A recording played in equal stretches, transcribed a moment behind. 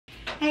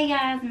Hey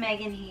guys,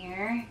 Megan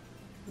here.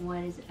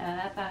 What is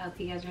up? I hope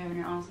you guys are having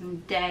an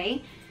awesome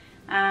day.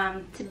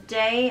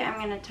 Today I'm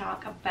going to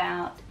talk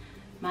about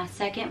my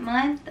second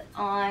month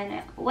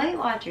on Weight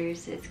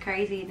Watchers. It's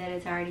crazy that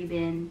it's already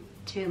been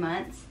 2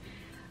 months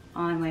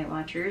on Weight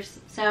Watchers.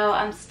 So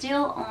I'm just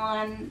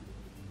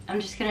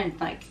going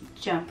to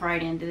jump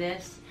right into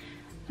this.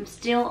 I'm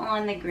still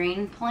on the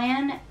green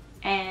plan,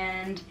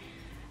 and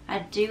I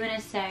do want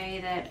to say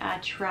that I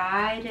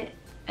tried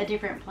a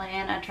different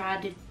plan. I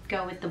tried to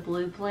go with the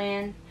blue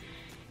plan,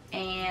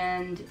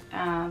 and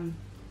on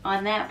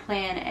that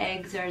plan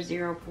eggs are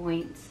 0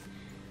 points,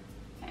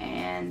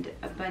 and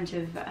a bunch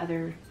of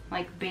other,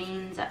 like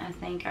beans I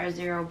think, are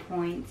 0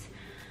 points.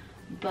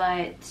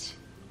 But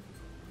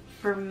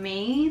for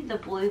me, the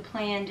blue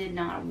plan did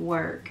not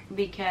work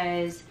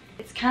because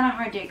it's kind of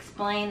hard to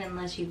explain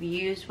unless you've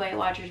used Weight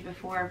Watchers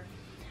before.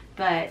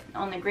 But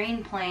on the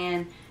green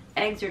plan,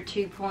 eggs are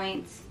 2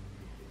 points.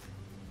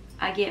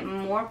 I get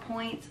more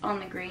points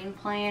on the green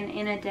plan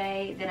in a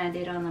day than I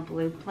did on the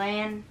blue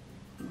plan.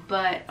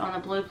 But on the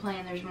blue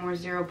plan, there's more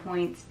 0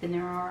 points than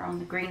there are on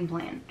the green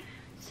plan.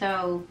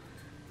 So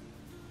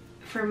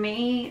for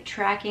me,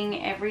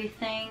 tracking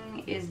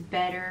everything is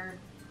better.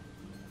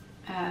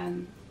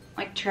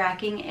 Like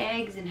tracking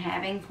eggs and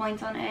having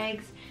points on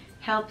eggs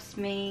helps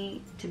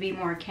me to be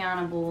more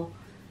accountable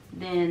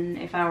than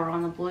if I were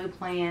on the blue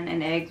plan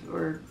and eggs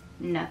were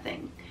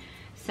nothing.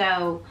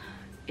 So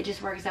it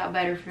just works out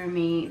better for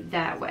me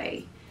that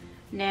way.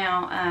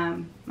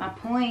 Now, my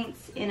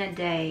points in a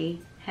day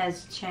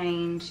has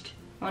changed.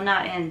 Well,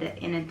 not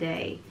in a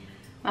day.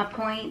 My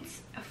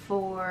points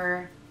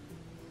for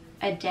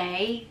a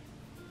day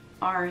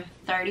are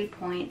 30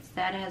 points.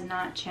 That has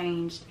not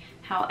changed.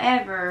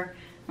 However,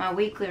 my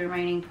weekly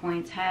remaining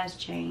points has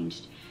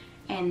changed,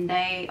 and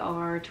they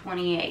are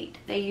 28.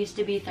 They used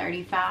to be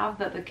 35,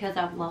 but because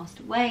I've lost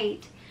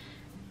weight,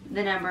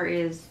 the number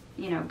is,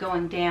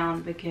 going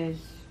down because,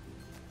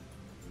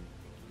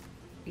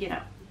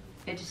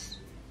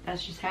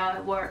 that's just how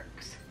it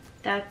works.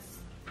 That's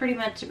pretty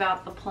much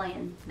about the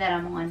plan that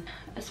I'm on.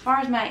 As far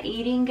as my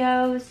eating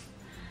goes,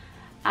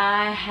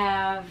 I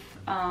have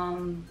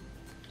I've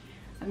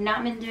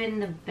not been doing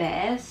the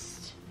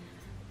best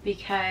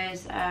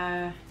because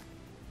my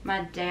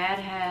dad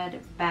had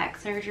back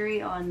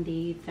surgery on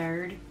the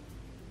 3rd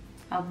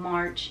of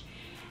March.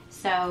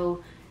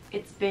 So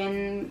it's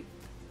been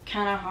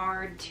kind of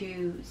hard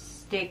to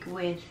stick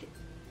with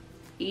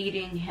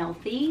eating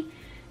healthy,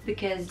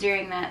 because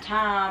during that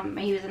time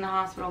he was in the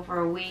hospital for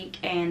a week,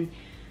 and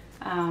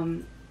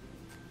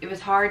it was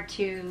hard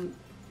to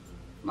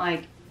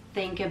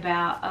think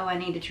about, oh, I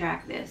need to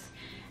track this.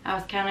 I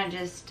was kind of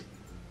just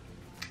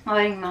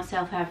letting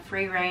myself have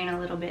free reign a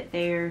little bit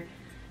there,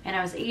 and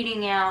I was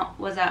eating out.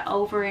 Was I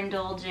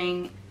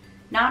overindulging?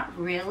 Not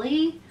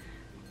really,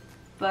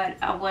 but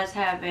I was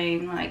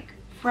having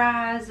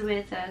fries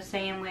with a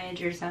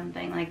sandwich or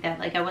something like that.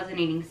 I wasn't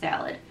eating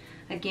salad.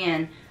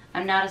 Again,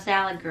 I'm not a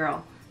salad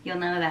girl. You'll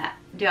know that.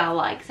 Do I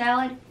like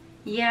salad?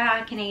 Yeah,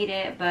 I can eat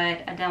it,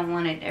 but I don't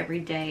want it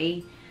every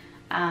day.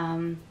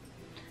 I've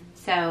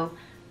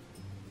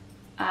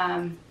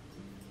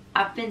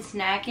been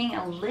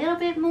snacking a little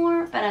bit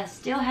more, but I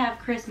still have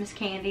Christmas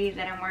candy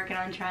that I'm working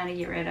on trying to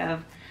get rid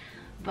of.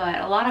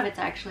 But a lot of it's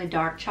actually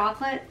dark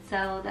chocolate,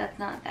 so that's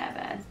not that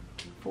bad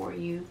for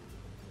you.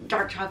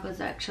 Dark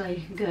chocolate's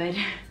actually good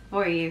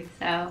for you,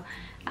 so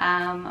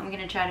I'm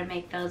gonna try to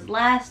make those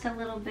last a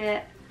little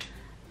bit.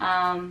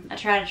 I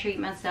try to treat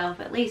myself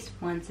at least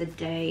once a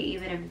day,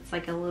 even if it's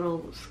a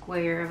little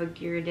square of a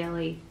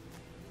Ghirardelli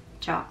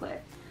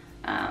chocolate.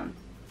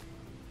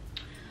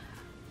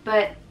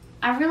 But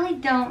I really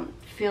don't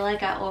feel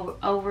like I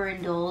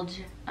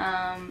overindulge.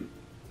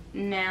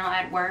 Now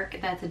at work,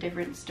 that's a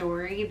different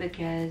story,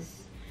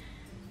 because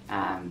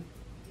I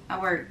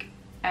work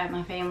at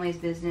my family's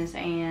business,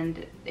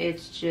 and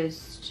it's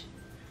just,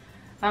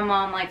 my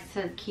mom likes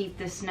to keep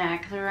the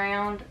snacks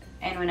around,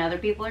 and when other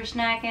people are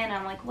snacking,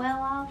 I'm like,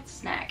 well, I'll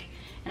snack,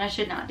 and I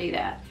should not do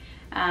that.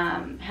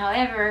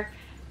 However,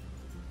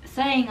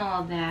 saying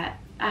all of that,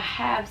 I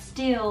have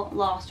still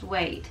lost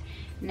weight.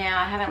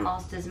 Now, I haven't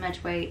lost as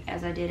much weight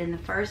as I did in the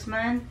first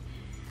month,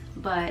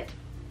 but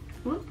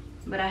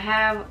I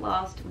have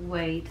lost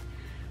weight.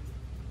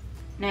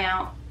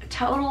 Now, the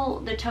total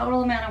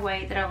amount of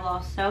weight that I've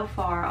lost so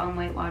far on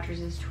Weight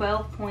Watchers is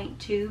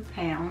 12.2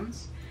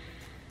 pounds.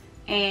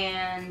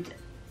 And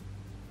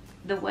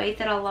the weight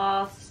that I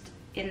lost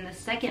in the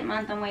second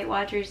month on Weight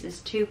Watchers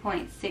is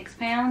 2.6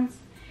 pounds.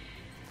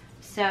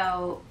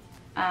 So,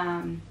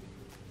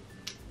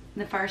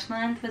 the first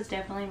month was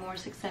definitely more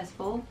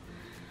successful.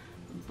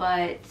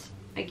 But,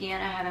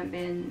 again, I haven't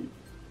been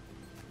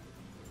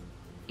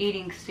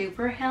eating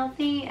super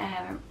healthy.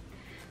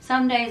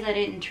 Some days I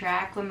didn't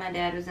track. When my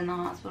dad was in the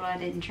hospital, I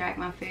didn't track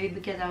my food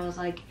because I was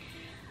like,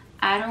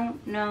 I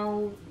don't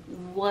know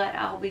what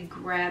I'll be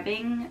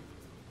grabbing,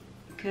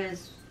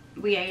 because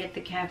we ate at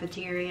the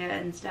cafeteria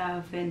and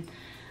stuff, and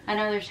I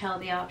know there's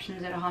healthy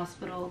options at a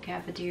hospital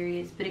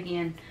cafeterias, but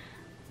again,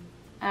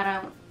 I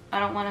don't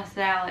don't want a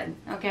salad.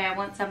 Okay, I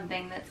want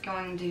something that's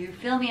going to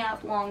fill me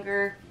up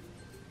longer.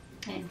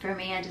 And for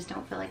me, I just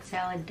don't feel like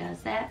salad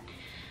does that.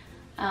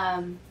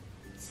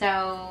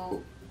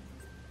 So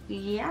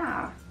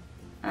yeah,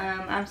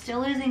 I'm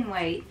still losing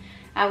weight.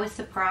 I was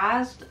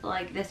surprised,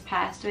 like this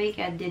past week,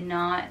 I did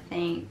not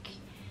think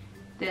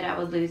that I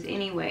would lose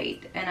any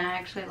weight, and I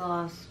actually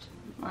lost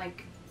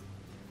like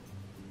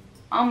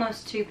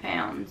almost 2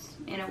 pounds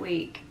in a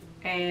week,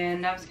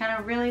 and I was kind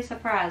of really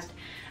surprised.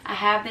 I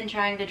have been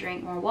trying to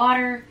drink more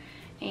water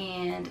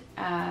and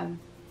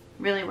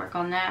really work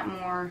on that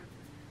more.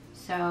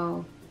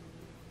 So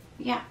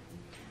yeah.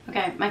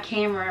 Okay, my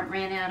camera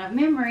ran out of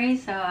memory,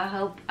 so I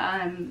hope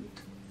I'm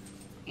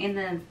in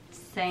the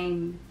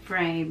same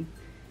frame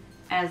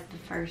as the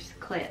first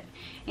clip.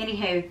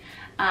 Anywho,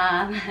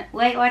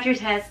 Weight Watchers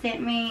has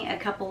sent me a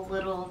couple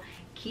little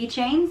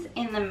keychains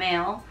in the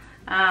mail.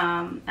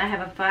 I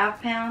have a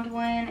 5-pound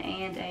one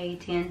and a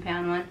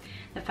 10-pound one.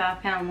 The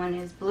 5-pound one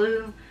is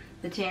blue,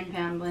 the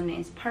 10-pound one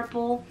is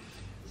purple.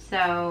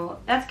 So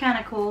that's kind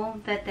of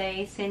cool that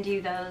they send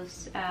you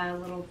those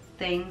little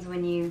things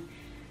when you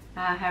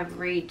have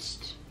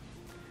reached,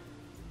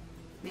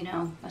 you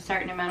know, a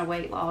certain amount of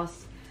weight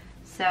loss.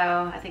 So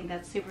I think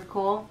that's super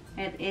cool.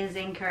 It is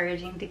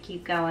encouraging to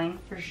keep going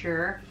for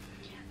sure.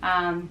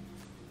 Now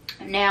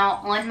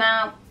on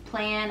my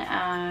plan,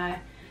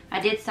 I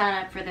did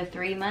sign up for the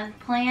 3-month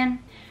plan.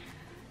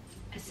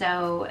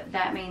 So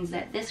that means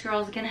that this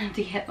girl's gonna have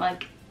to get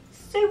like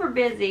super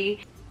busy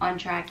on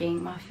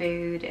tracking my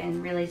food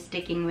and really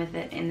sticking with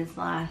it in this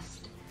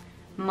last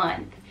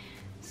month.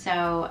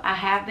 So I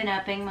have been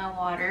upping my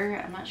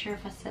water. I'm not sure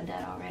if I said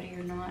that already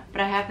or not,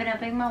 but I have been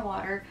upping my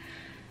water.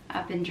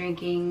 I've been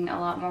drinking a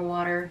lot more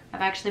water.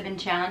 I've actually been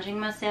challenging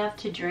myself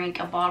to drink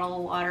a bottle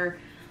of water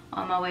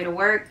on my way to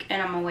work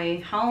and on my way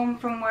home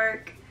from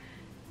work.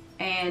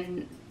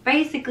 And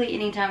basically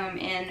anytime I'm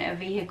in a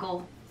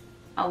vehicle,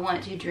 I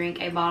want to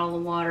drink a bottle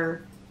of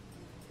water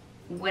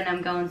when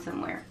I'm going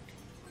somewhere.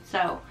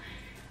 So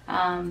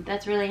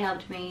that's really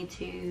helped me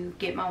to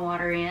get my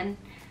water in.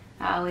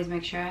 I always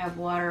make sure I have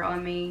water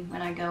on me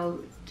when I go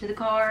to the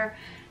car,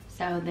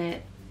 so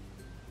that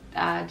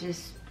I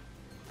just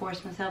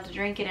force myself to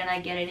drink it and I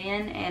get it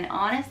in. And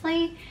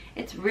honestly,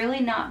 it's really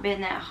not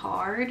been that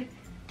hard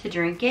to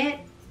drink it,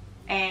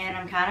 and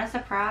I'm kind of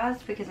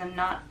surprised because I'm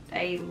not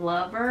a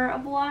lover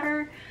of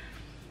water.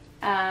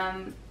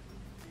 I've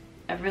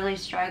really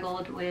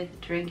struggled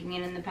with drinking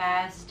it in the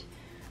past,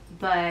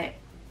 but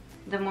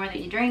the more that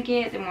you drink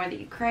it, the more that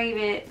you crave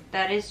it.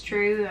 That is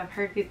true. I've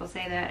heard people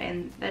say that,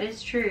 and that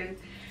is true.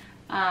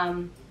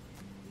 I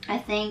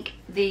think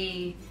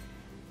the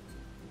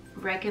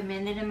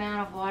recommended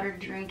amount of water to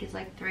drink is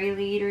like 3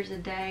 liters a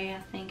day.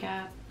 I think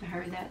I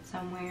heard that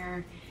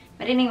somewhere.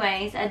 But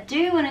anyways, I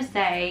do want to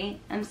say,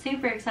 I'm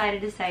super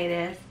excited to say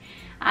this.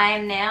 I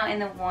am now in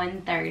the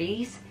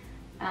 130s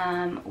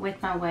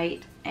with my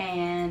weight,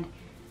 and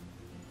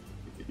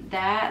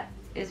that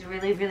is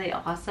really, really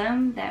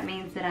awesome. That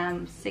means that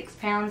I'm 6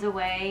 pounds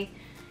away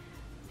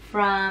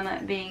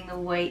from being the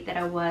weight that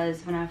I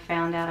was when I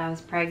found out I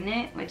was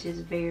pregnant, which is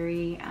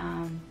very,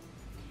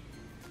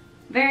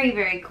 very,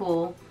 very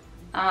cool.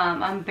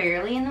 I'm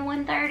barely in the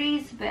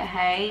 130s, but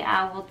hey,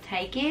 I will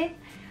take it.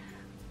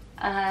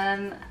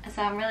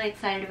 So I'm really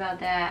excited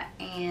about that,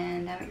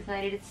 and I'm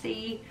excited to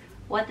see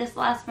what this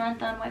last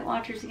month on Weight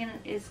Watchers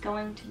is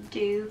going to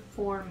do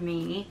for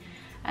me.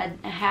 I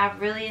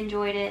have really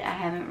enjoyed it. I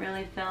haven't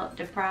really felt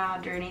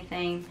deprived or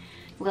anything.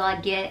 Will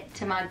I get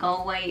to my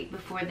goal weight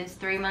before this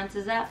 3 months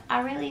is up?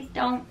 I really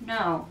don't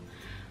know.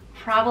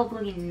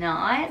 Probably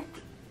not,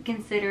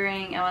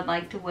 considering I would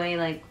like to weigh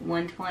like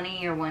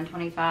 120 or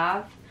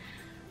 125.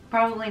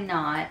 Probably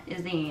not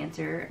is the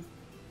answer.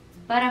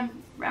 But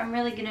I'm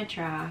really gonna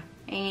try.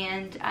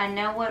 And I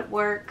know what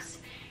works,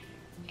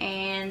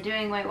 and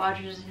doing Weight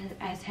Watchers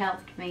has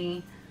helped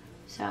me.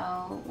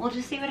 So we'll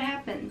just see what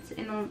happens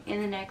in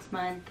the next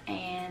month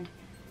and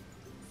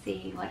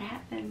see what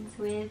happens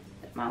with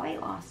my weight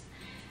loss.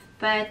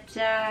 But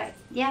yeah,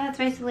 that's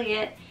basically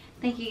it.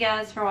 Thank you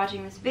guys for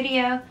watching this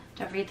video.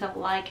 Don't forget to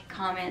like,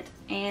 comment,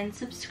 and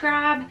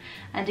subscribe.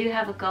 I do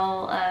have a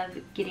goal of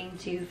getting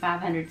to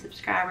 500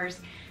 subscribers.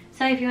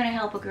 So if you want to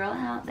help a girl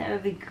out, that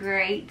would be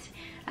great.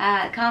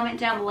 Comment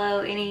down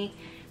below any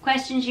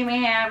questions you may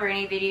have or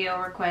any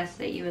video requests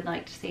that you would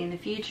like to see in the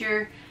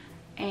future.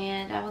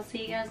 And I will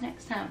see you guys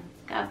next time.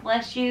 God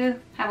bless you.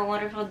 Have a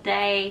wonderful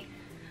day.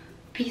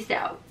 Peace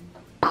out.